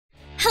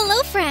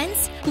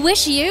friends!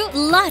 Wish you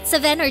lots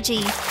of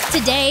energy!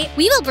 Today,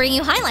 we will bring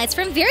you highlights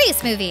from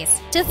various movies.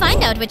 To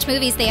find out which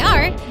movies they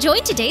are,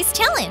 join today's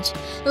challenge.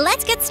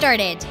 Let's get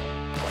started!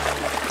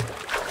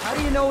 How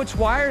do you know which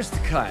wires to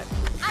cut?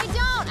 I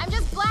don't! I'm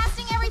just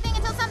blasting everything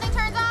until something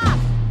turns off!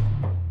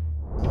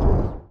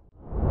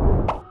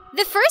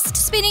 The first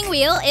spinning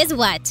wheel is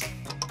what?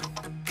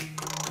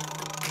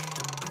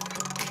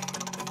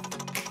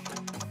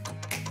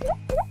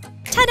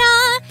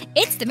 Ta-da!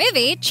 It's the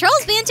movie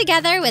Trolls Band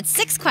Together with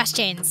 6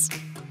 questions.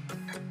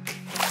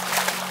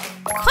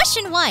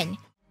 Question 1.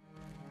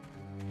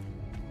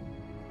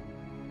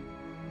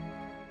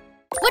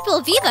 What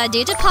will Viva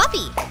do to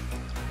Poppy?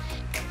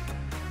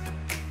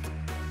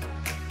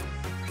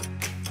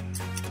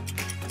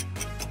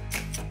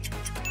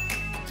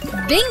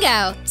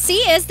 Bingo! C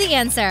is the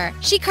answer.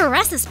 She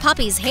caresses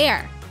Poppy's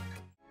hair.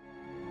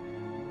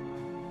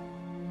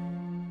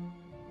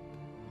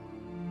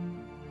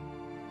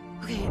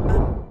 Okay,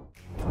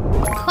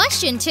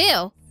 Question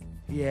 2.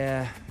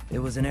 Yeah, it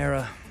was an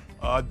error.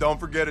 Don't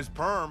forget his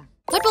perm.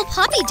 What will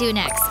Poppy do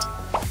next?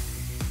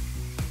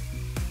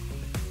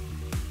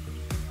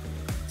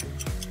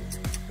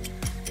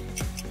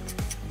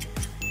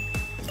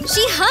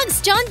 She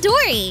hugs John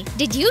Dory.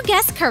 Did you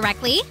guess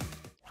correctly?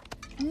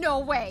 No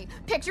way!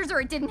 Pictures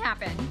or it didn't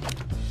happen.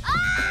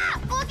 Ah!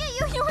 Look at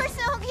you! You were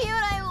so cute!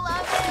 I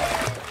love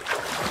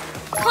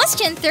it!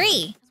 Question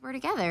 3. We're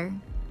together.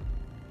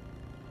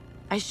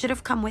 I should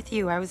have come with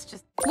you. I was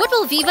just... What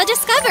will Viva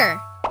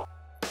discover?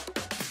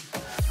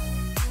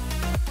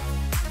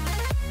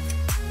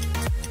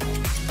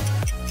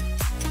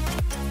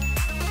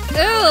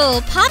 Ooh,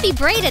 Poppy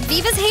braided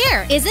Viva's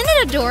hair. Isn't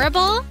it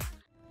adorable?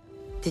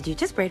 Did you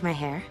just braid my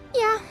hair?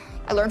 Yeah,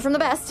 I learned from the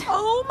best.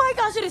 Oh my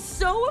gosh, it is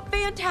so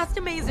fantastic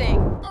amazing!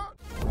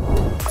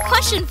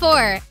 Question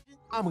 4.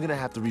 I'm gonna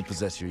have to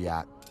repossess your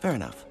yacht. Fair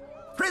enough.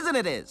 Prison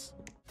it is!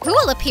 Who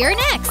will appear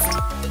next?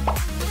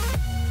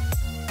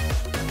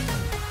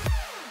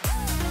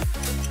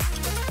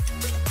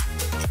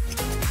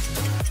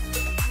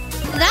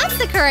 That's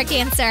the correct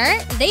answer.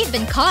 They've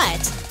been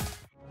caught.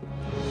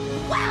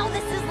 Wow,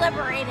 this is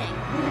liberating!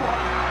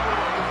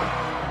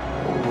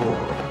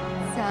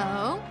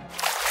 So?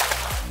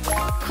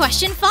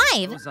 Question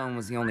 5. Ozone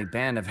was the only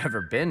band I've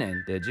ever been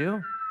in, did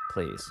you?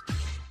 Please.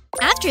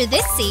 After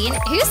this scene,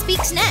 who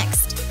speaks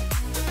next?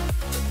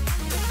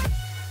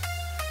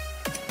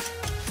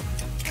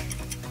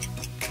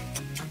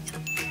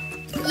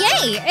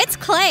 Yay, it's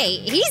Clay.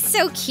 He's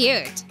so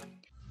cute.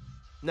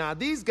 Now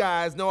these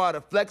guys know how to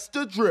flex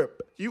the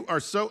drip. You are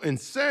so in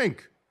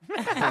sync.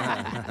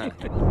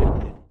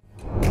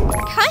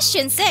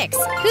 Question 6.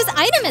 Whose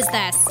item is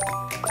this?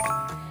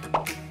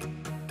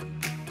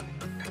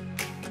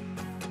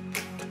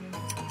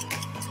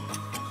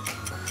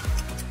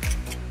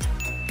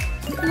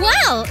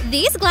 Wow,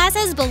 these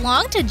glasses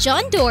belong to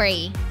John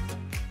Dory.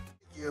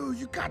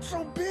 You got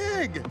so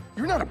big.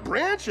 You're not a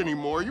branch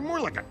anymore. You're more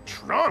like a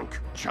trunk.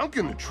 Chunk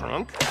in the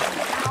trunk.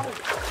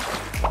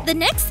 The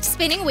next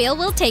spinning wheel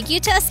will take you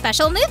to a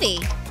special movie.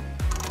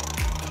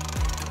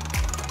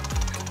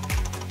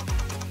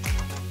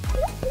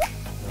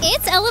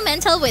 It's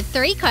Elemental with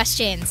 3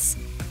 questions.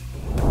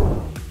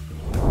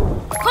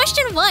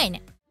 Question 1.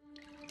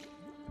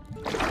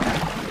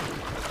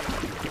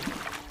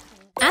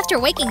 After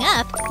waking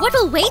up, what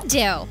will Wade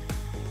do?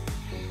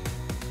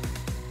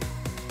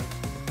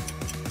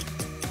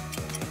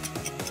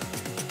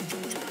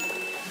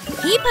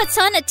 He puts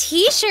on a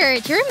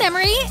t-shirt. Your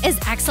memory is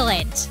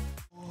excellent.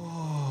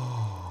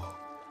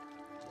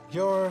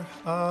 Your,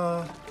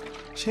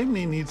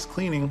 chimney needs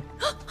cleaning.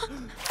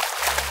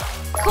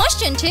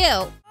 Question 2.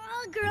 All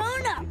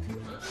grown up,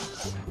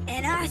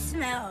 and I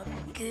smell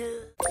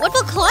good. What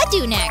will Claude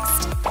do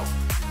next?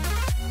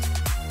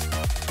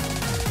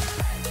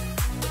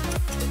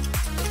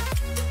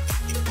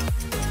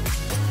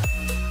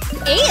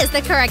 A is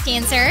the correct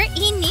answer.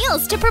 He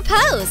kneels to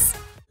propose.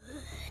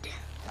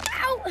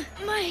 Ow,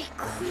 my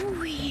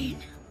queen.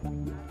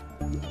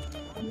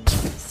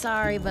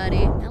 Sorry,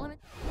 buddy.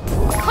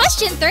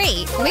 Question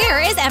 3. Where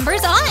is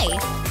Ember's eye?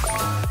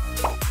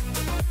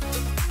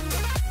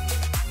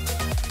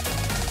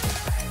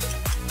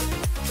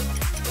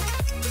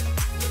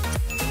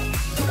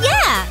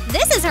 Yeah,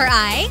 this is her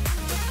eye.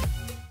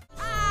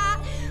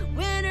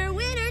 Winner,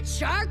 winner,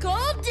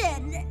 charcoal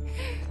dinner.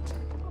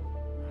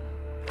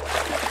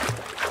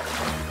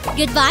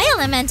 Goodbye,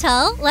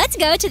 Elemental. Let's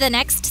go to the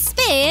next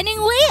spinning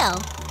wheel.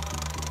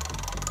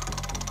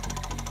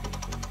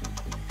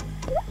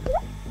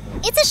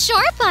 It's a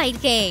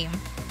sharp-eyed game.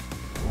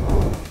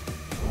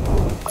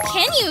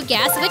 Can you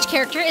guess which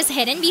character is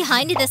hidden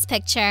behind this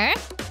picture?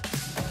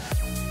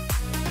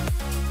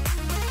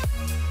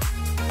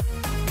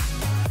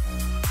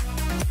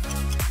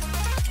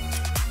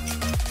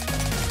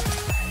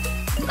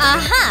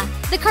 Aha!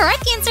 The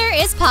correct answer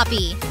is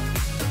Poppy.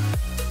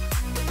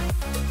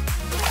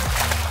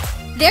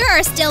 There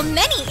are still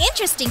many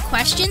interesting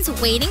questions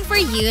waiting for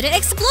you to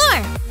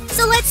explore.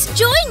 So let's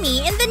join me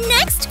in the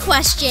next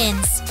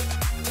questions.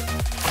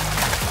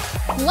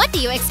 What do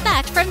you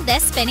expect from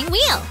this spinning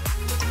wheel?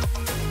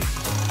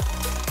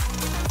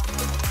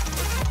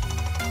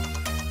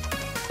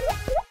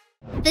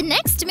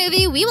 next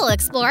movie we will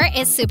explore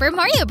is Super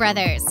Mario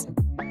Brothers.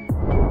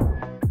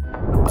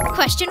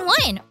 Question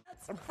 1.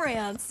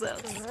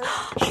 Francis,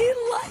 he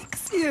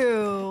likes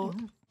you.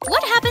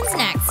 What happens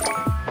next?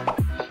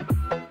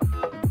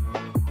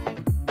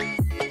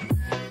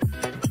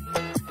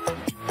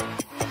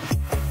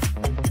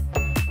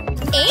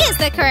 A is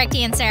the correct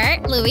answer.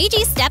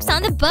 Luigi steps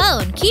on the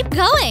bone. Keep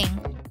going.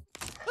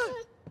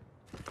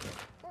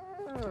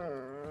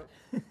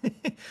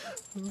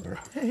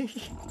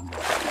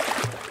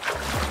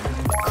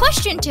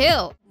 Question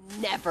 2.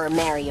 Never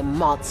marry a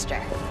monster.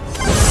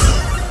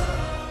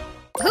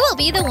 Who will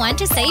be the one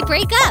to say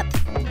break up?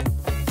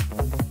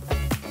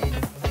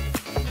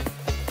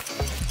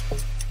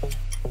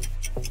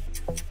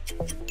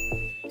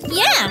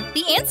 Yeah,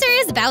 the answer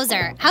is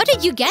Bowser. How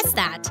did you guess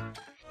that?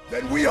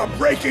 Then we are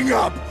breaking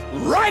up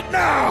right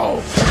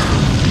now!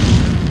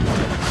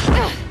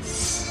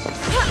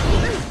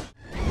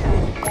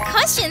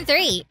 Question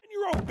 3.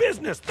 Your own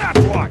business, that's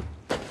why!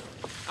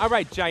 All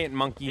right, giant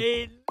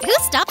monkey. Who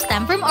stops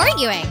them from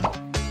arguing?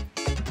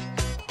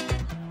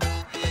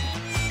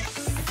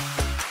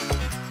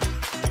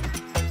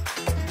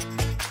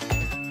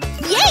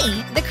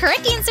 Yay! The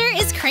correct answer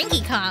is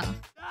Cranky Kong.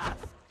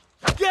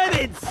 Get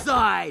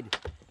inside!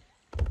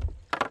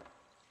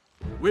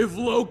 We've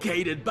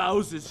located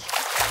Bowser's.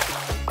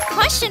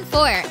 Question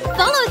 4.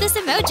 Follow this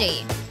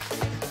emoji.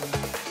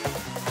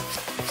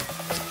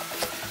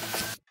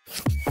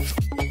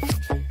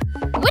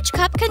 Which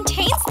cup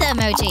contains the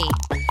emoji?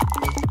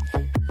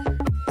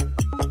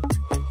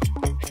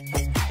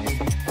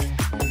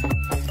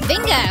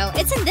 Bingo!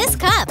 It's in this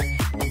cup.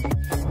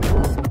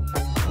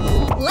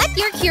 Let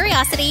your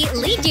curiosity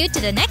lead you to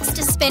the next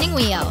spinning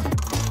wheel.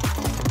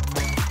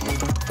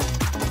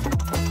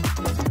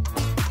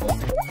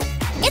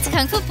 It's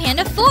Kungfu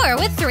Panda 4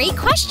 with 3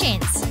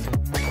 questions.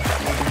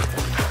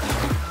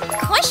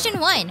 Question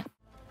 1.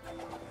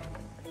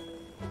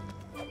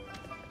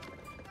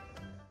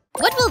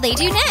 What will they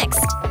do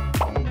next?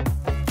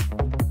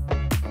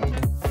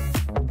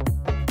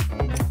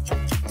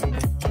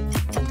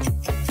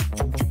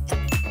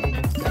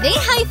 They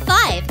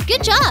high-five.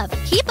 Good job.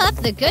 Keep up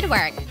the good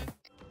work.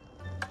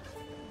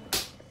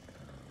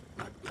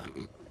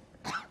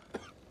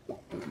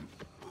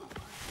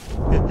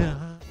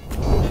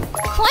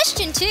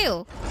 Question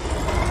 2.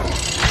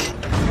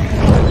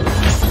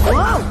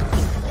 Whoa!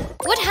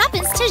 What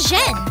happens to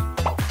Zhen?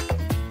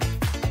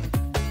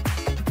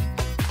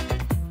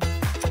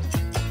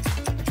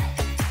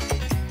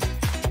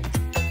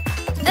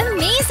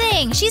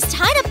 Amazing! She's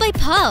tied up by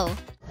Po.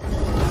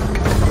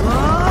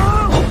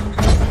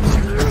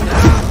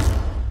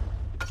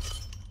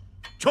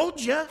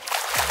 Told ya!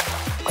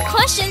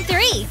 Question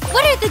 3.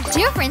 What are the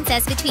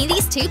differences between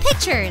these two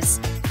pictures?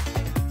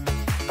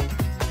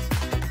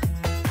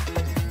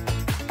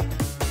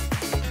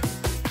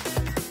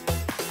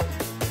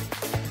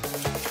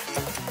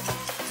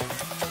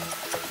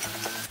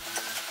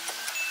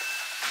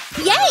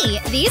 Yay!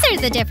 These are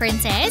the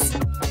differences.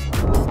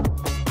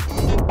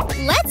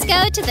 Let's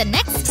go to the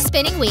next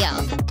spinning wheel.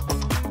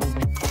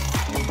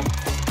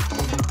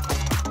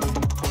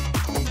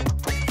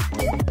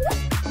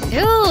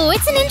 Ooh,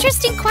 it's an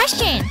interesting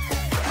question.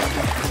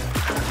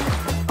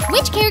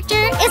 Which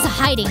character is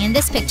hiding in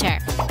this picture?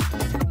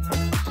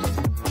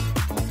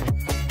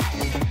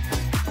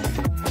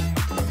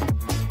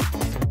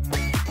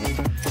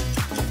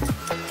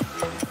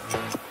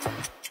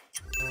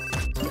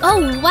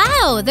 Oh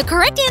wow! The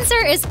correct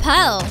answer is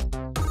Po.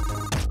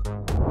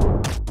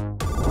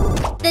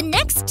 The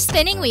next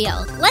spinning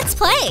wheel. Let's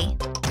play!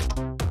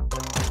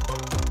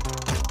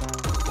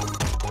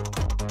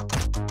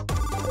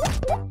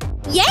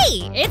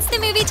 Yay! It's the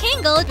movie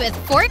Tangled with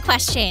 4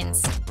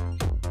 questions.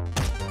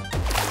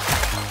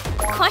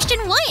 Question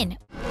 1.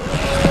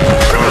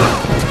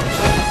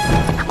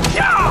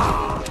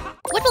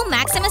 What will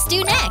Maximus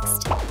do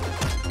next?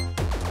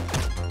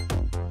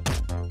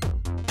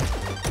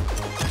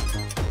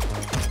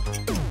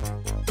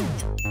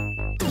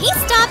 He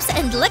stops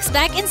and looks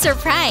back in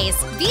surprise.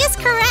 B is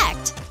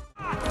correct.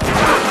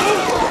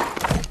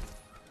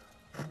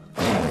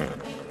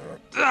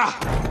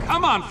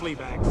 Come on,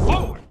 Fleabag,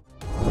 forward!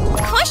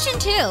 Question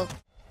 2.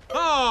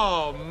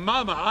 Oh,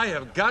 Mama, I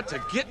have got to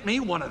get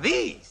me one of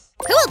these.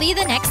 Who will be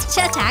the next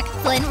to attack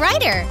Flynn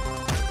Rider?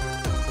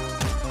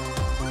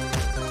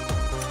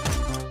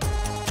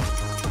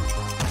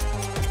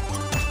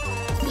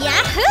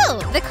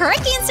 Yahoo! The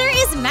correct answer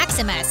is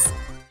Maximus.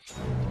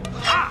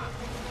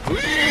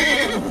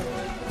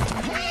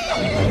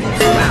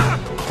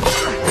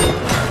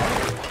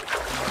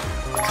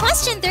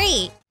 Question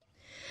 3.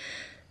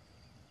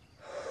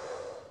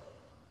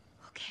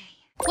 Okay.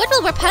 What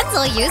will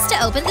Rapunzel use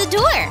to open the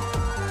door?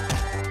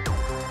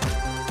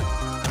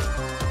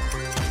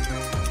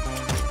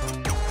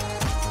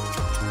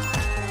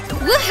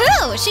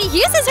 Woohoo! She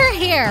uses her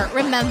hair,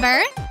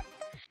 remember?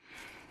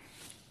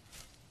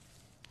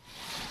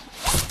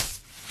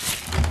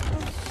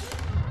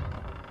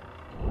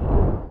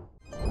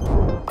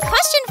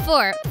 Question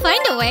 4.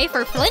 Find a way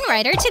for Flynn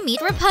Rider to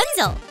meet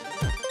Rapunzel.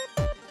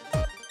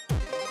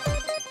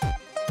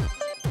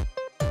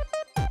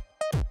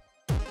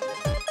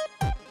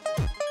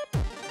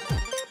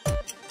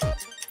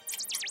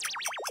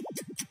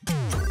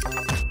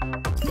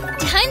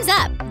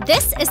 Time's up!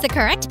 This is the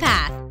correct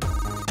path.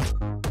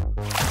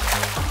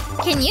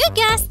 Can you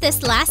guess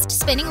this last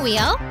spinning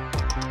wheel?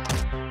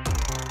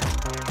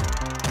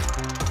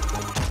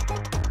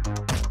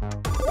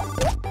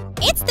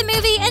 It's the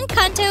movie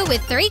Encanto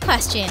with 3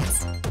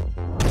 questions.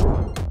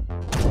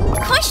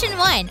 Question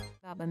 1.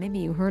 But maybe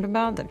you heard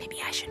about that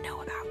maybe I should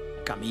know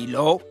about.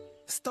 Camilo,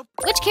 stop.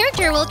 Which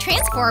character will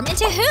transform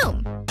into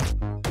whom?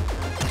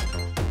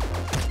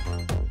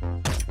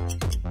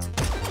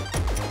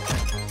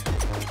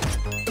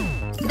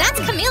 That's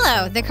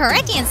Camilo, the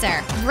correct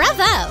answer.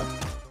 Bravo!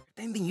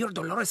 Pretending you're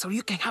Dolores so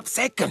you can have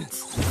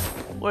seconds.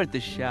 Worth a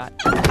shot.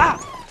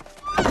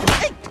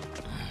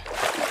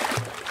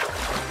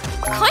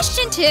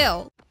 Question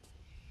 2.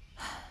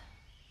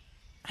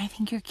 I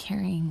think you're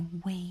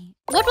carrying weight.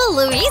 What will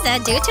Louisa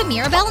do to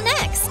Mirabel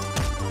next?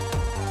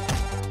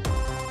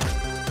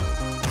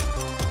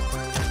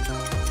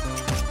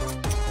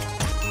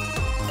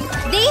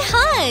 They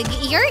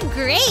hug! You're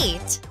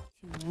great!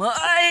 Too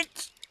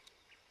much.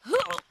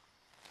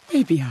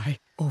 Maybe I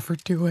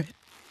overdo it.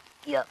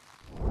 Yep.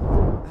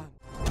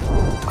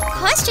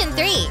 Question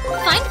 3.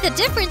 Find the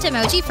different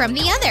emoji from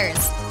the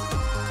others.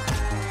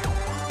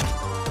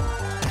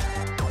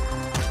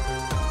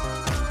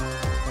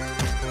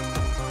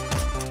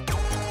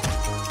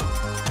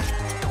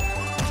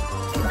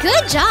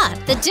 Good job!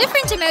 The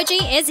different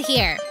emoji is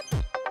here.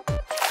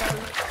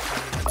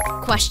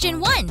 Question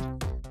 1.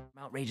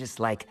 Outrageous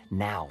like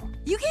now.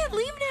 You can't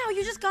leave now.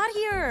 You just got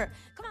here.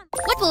 Come on.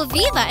 What will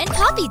Viva and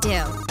Poppy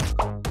do?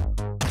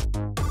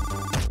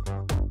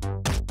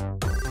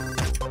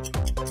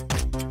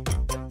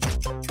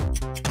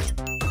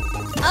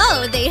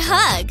 Oh, they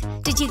hug.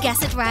 Did you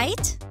guess it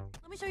right?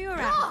 Let me show you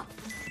around.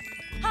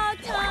 Hug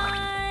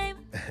time.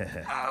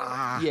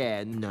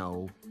 Yeah,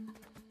 no.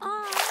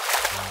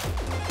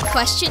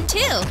 Question 2.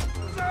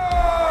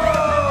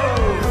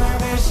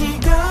 There she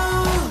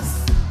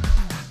goes.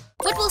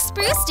 What will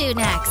Spruce do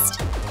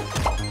next?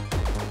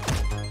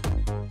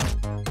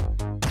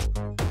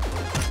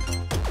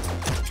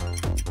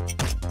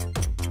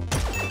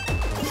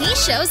 He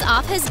shows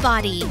off his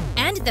body,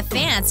 and the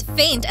fans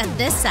faint at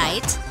this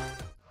sight.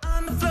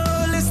 On the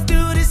floor, let's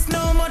do this,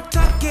 no more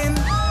talking.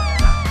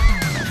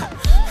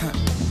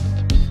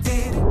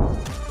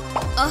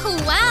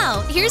 Oh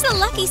wow, here's a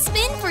lucky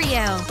spin for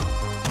you.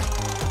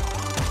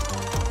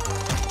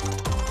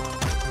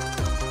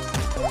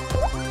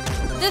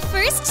 The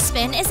first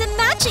spin is a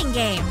matching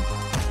game.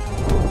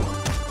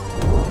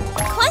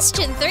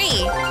 Question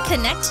 3.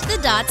 Connect the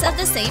dots of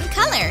the same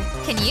color.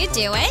 Can you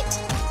do it?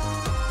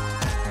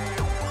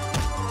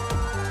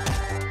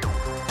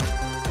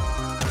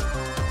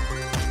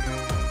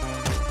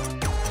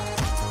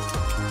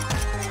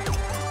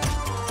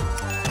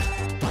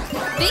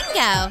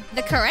 Bingo!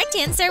 The correct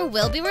answer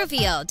will be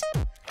revealed.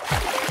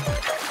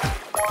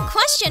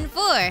 Question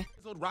 4.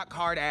 Rock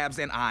hard abs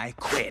and I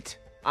quit.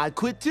 I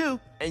quit too,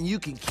 and you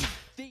can keep.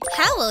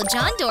 How will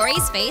John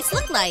Dory's face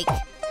look like?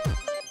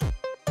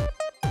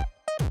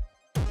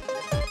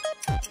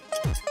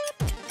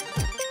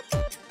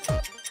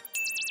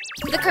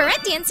 The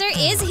correct answer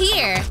is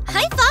here.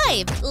 High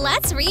five!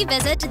 Let's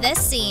revisit this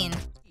scene.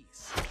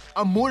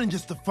 I'm more than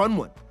just a fun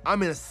one.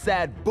 I'm in a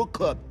sad book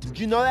club. Did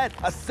you know that?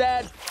 A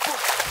sad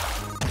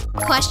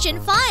book.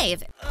 Question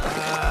 5.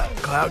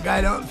 Cloud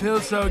guy don't feel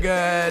so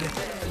good.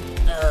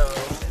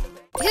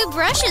 Who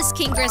brushes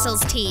King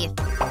Gristle's teeth?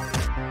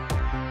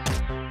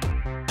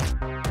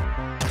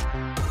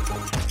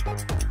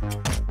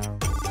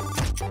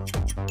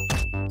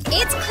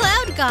 It's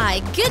Cloud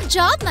Guy. Good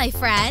job, my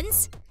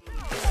friends.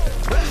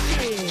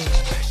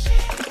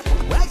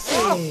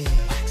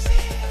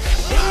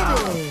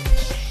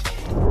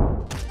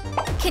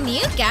 Can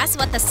you guess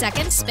what the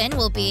second spin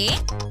will be?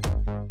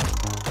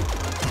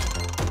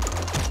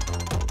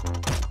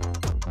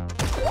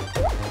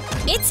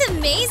 It's a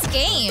maze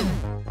game.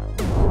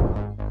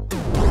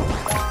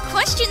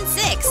 Question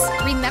 6.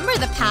 Remember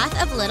the path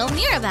of little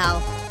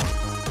Mirabel.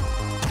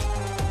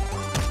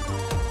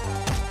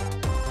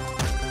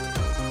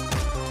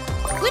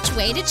 Which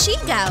way did she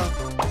go?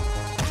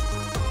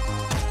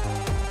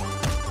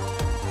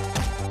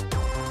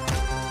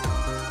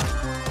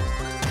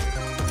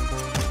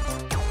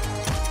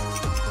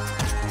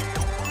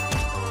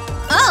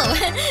 Oh,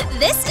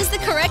 this is the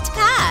correct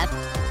path.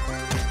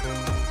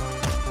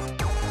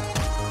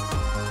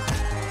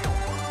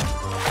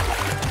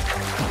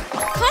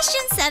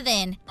 Question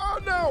 7. Oh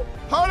no!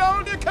 Hold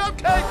on to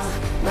cupcakes!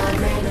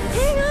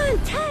 Hang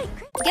on tight.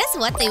 Guess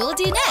what they will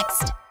do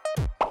next?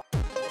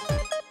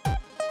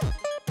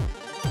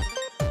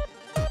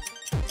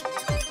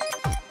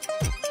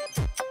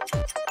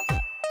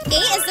 A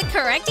is the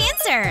correct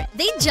answer.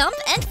 They jump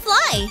and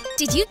fly.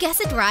 Did you guess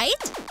it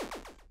right?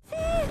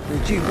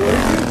 Richie, what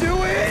are you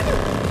doing?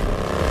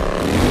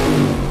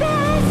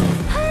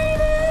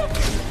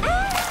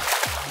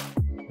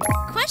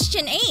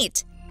 Question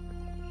 8.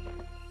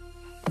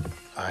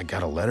 I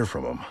got a letter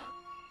from him.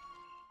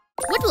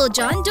 What will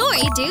John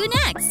Dory do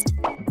next?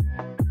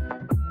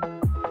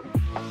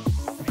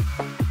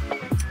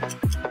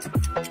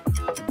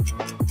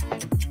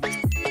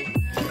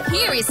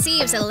 He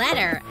receives a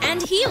letter,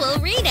 and he will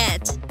read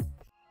it.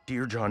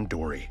 Dear John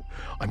Dory,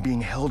 I'm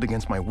being held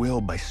against my will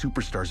by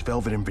Superstars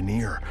Velvet and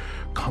Veneer.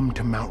 Come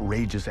to Mount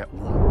Rages at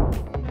once.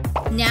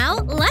 Now,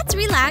 let's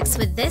relax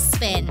with this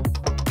spin.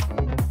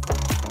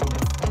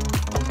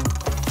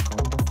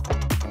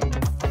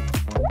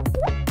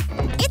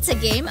 It's a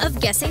game of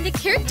guessing the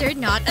character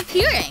not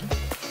appearing.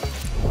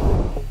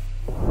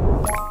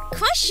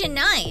 Question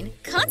 9.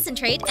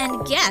 Concentrate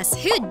and guess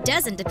who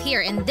doesn't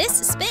appear in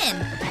this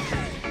spin.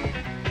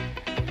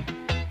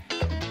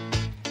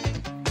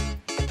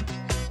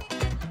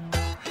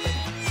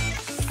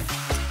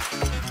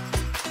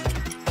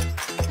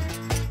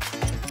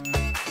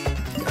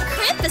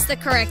 Crimp is the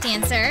correct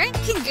answer.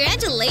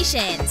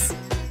 Congratulations!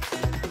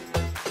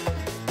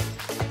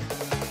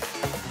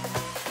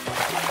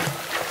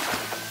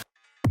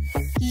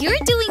 You're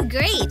doing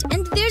great,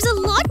 and there's a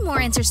lot more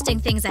interesting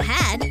things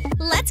ahead.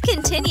 Let's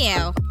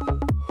continue.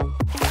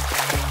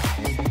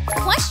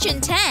 Question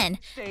 10.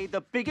 Say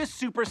the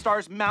biggest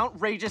superstars Mount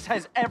Rages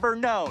has ever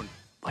known.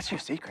 What's your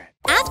secret?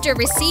 After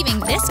receiving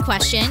this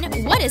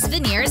question, what is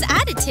Veneer's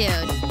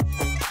attitude?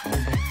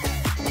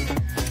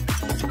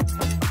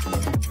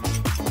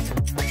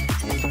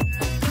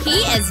 He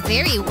is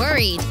very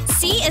worried.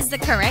 C is the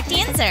correct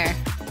answer.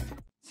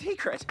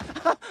 Secret?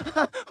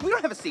 We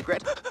don't have a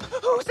secret.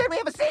 Who said we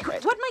have a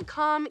secret? What my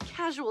calm,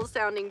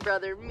 casual-sounding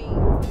brother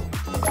means.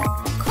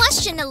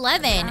 Question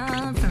 11.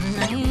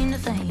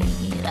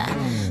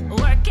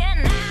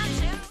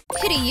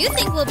 Who do you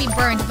think will be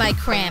burned by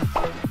Crimp?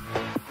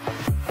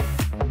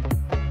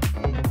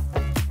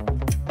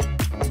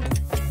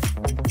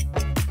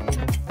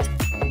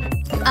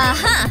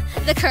 Aha!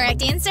 The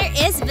correct answer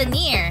is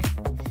Veneer.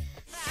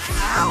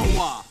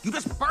 Ow! You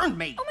just burned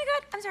me! Oh my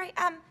god, I'm sorry.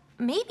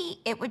 Maybe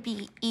it would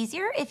be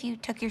easier if you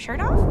took your shirt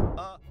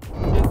off?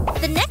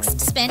 The next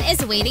spin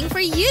is waiting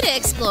for you to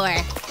explore.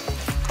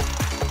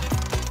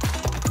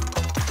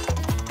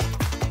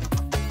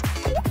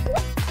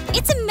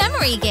 It's a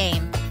memory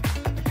game.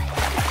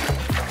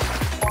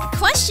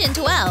 Question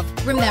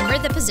 12. Remember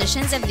the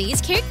positions of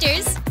these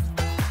characters.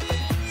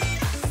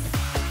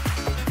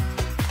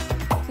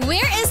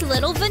 Where is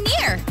little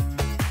Veneer?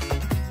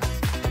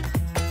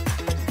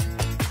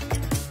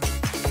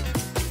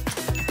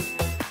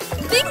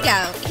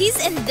 Bingo! He's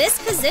in this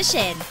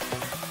position.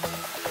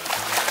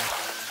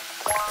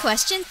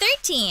 Question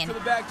 13. To the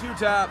back two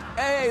top.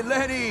 Hey,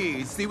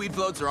 Lenny! Seaweed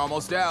floats are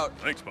almost out.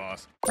 Thanks,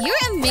 boss. You're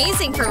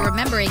amazing for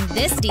remembering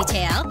this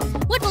detail.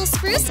 What will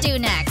Spruce do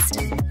next?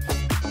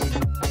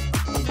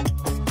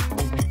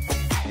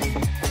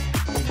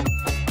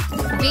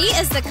 B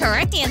is the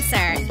correct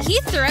answer. He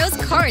throws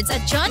cards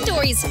at John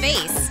Dory's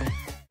face.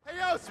 Hey,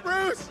 yo,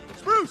 Spruce!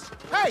 Spruce!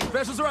 Hey!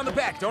 Specials are on the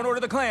back. Don't order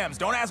the clams.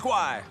 Don't ask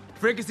why.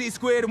 Fricassee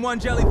squid and one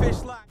jellyfish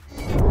slide.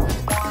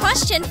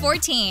 Question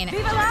 14.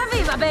 Viva la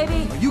viva,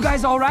 baby! Are you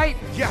guys all right?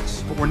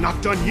 Yes, but we're not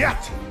done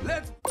yet.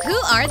 Who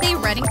are they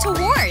running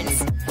towards?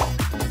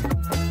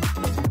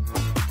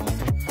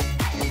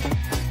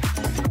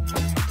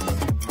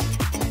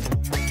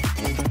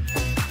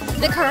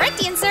 The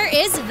correct answer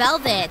is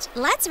Velvet.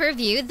 Let's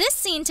review this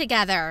scene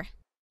together.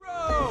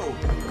 Bro!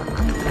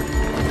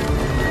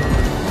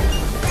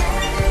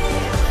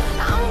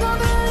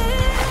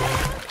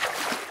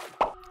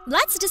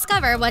 Let's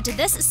discover what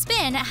this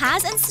spin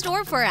has in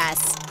store for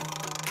us.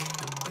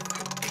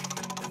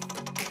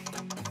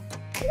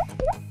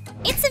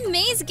 It's a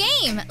maze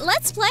game.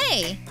 Let's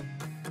play.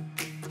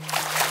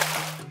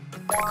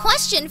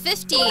 Question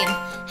 15.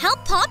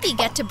 Help Poppy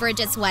get to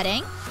Bridget's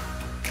wedding.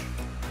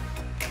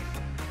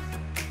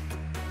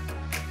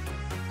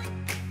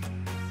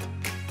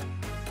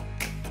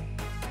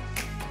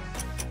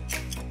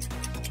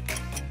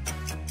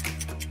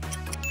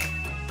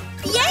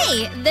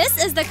 Yay! This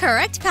is the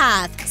correct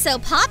path, so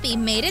Poppy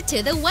made it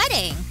to the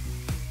wedding.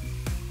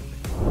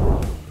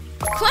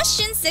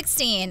 Question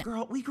 16.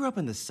 Girl, we grew up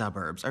in the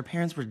suburbs. Our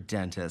parents were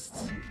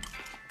dentists.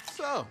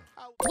 So,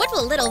 what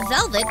will little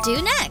Velvet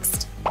do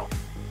next?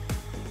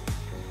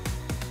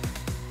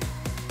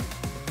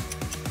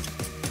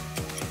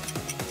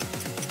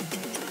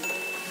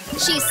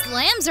 She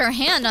slams her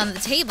hand on the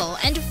table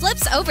and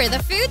flips over the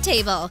food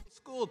table.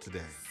 School today.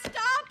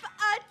 Stop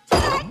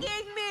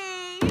attacking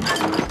me!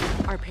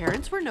 Our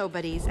parents were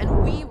nobodies,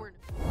 and we were...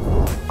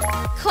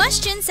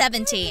 Question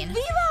 17.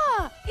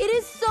 Viva! It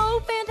is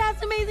so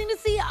fantastic, amazing to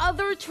see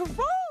other trolls.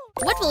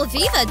 What will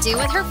Viva do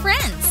with her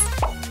friends?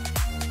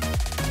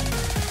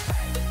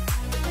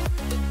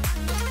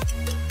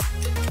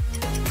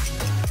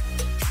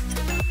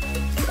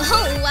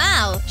 Oh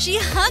wow! She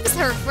hugs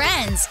her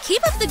friends.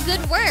 Keep up the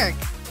good work.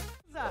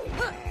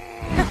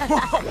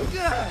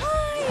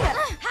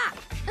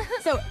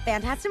 So,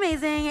 Fantastic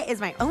Amazing is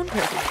my own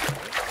person.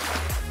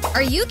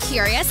 Are you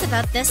curious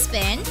about this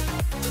spin?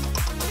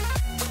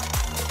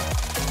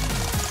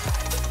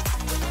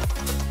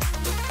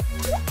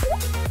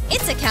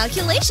 It's a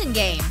calculation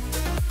game.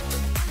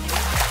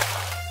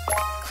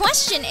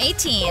 Question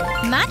 18.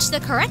 Match the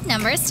correct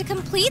numbers to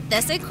complete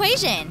this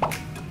equation.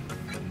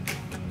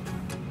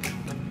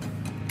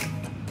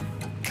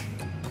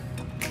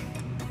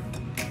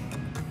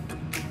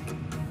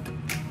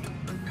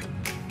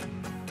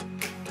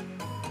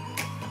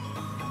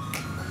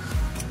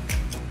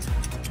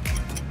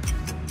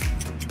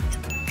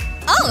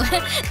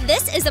 Oh,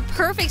 this is a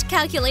perfect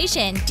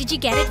calculation. Did you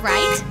get it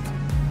right?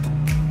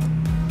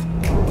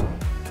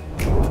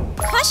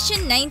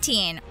 Question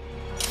 19.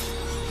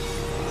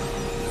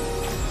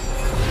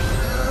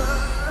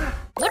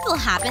 What will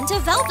happen to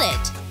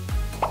Velvet?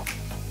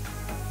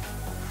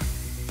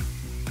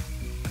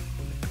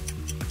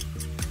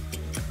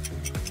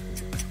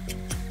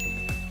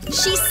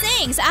 She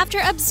sings after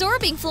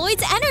absorbing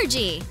Floyd's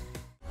energy.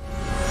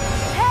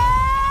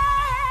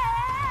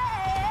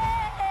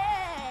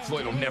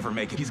 Floyd will never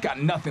make it. He's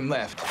got nothing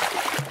left.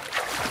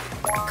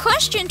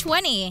 Question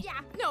 20. Yeah,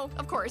 no,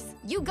 of course.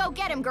 You go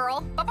get him,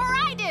 girl, before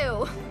I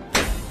do.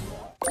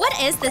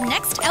 What is the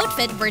next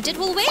outfit Bridget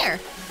will wear?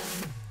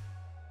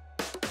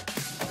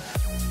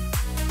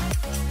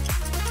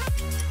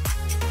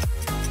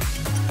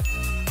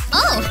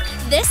 Oh,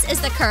 this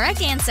is the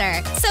correct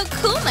answer. So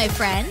cool, my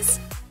friends.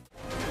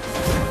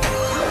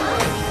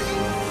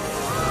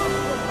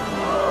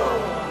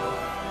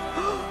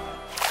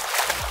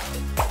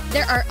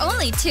 There are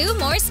only 2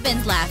 more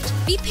spins left.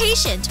 Be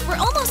patient, we're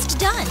almost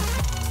done.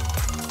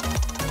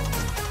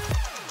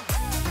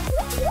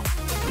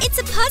 It's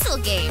a puzzle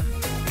game.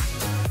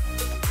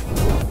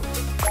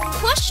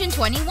 Question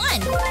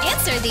 21.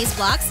 Answer these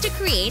blocks to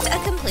create a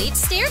complete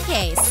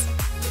staircase.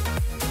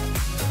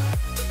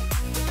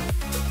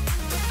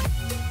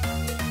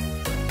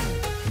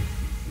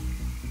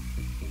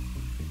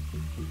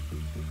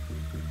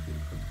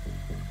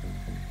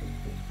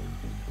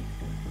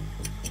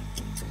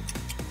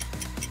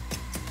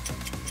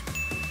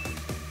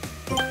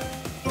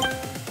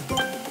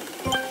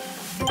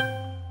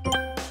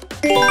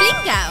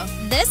 Bingo!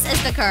 This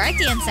is the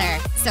correct answer.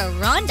 So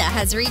Rhonda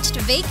has reached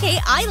Vacay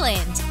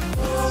Island.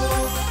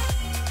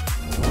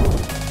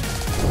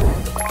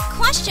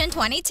 Question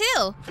 22.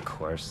 Of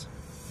course.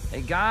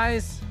 Hey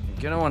guys,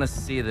 you're gonna want to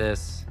see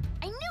this.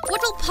 I knew.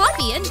 What will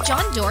Poppy and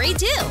John Dory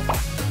do?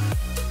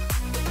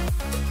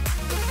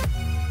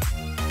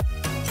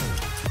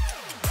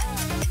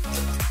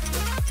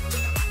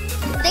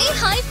 They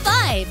high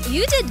five.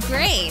 You did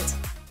great.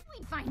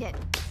 Wait, find it.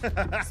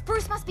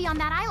 Spruce must be on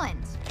that island.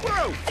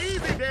 Whoa, easy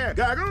there,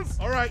 goggles.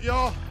 All right,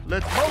 y'all,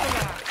 let's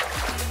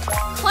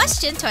mobilize.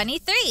 Question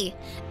 23.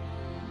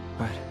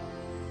 But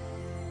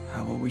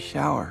how will we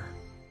shower?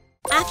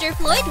 After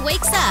Floyd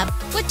wakes up,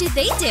 what do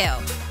they do?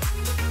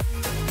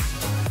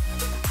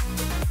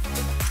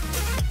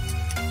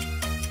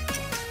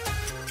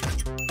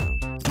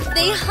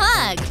 They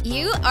hug.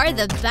 You are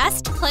the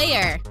best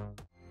player.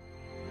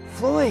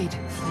 Floyd.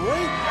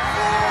 Floyd?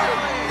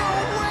 No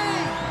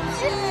way!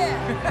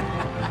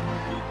 Yeah!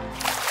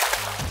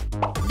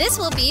 This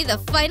will be the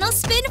final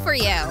spin for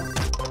you.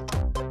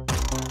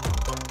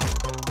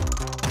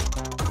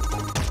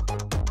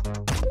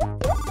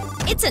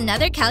 It's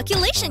another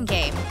calculation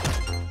game.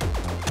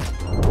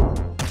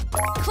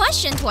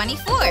 Question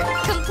 24.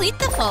 Complete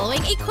the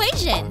following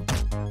equation.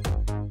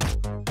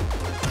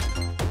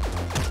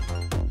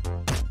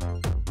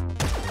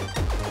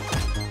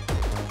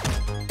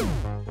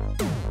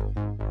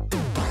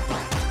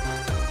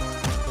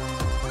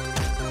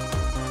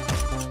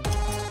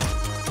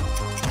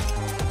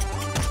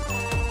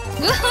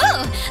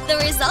 Woohoo! The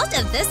result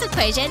of this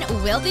equation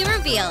will be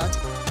revealed.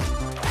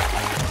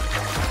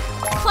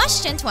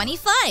 Question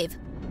 25.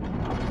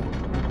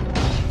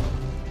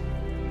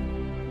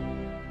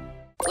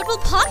 What will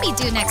Poppy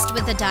do next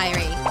with the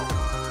diary?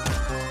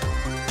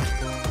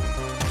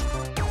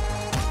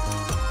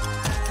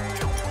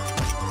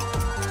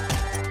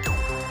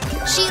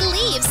 She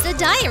leaves the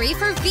diary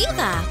for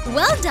Viva.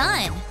 Well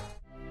done!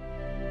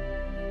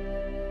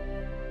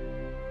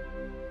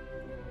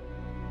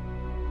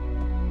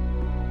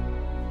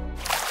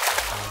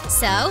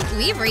 So,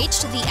 we've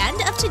reached the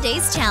end of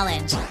today's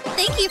challenge.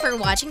 Thank you for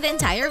watching the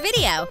entire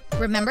video.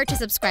 Remember to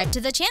subscribe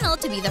to the channel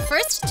to be the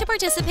first to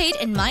participate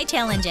in my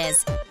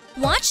challenges.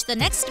 Watch the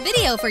next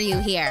video for you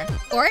here,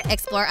 or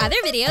explore other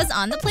videos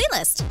on the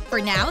playlist.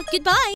 For now, goodbye!